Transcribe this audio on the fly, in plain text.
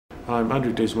I'm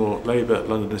Andrew Dismore, Labour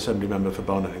London Assembly Member for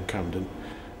Barnet and Camden.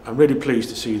 I'm really pleased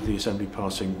to see the Assembly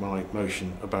passing my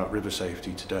motion about river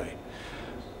safety today.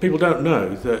 People don't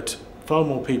know that far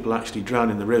more people actually drown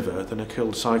in the river than are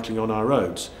killed cycling on our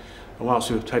roads. And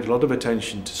whilst we've paid a lot of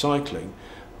attention to cycling,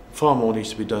 far more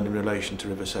needs to be done in relation to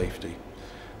river safety.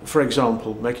 For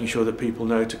example, making sure that people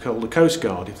know to call the Coast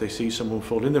Guard if they see someone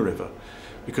fall in the river,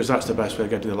 because that's the best way of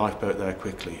getting the lifeboat there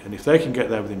quickly. And if they can get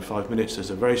there within 5 minutes,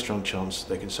 there's a very strong chance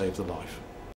they can save the life.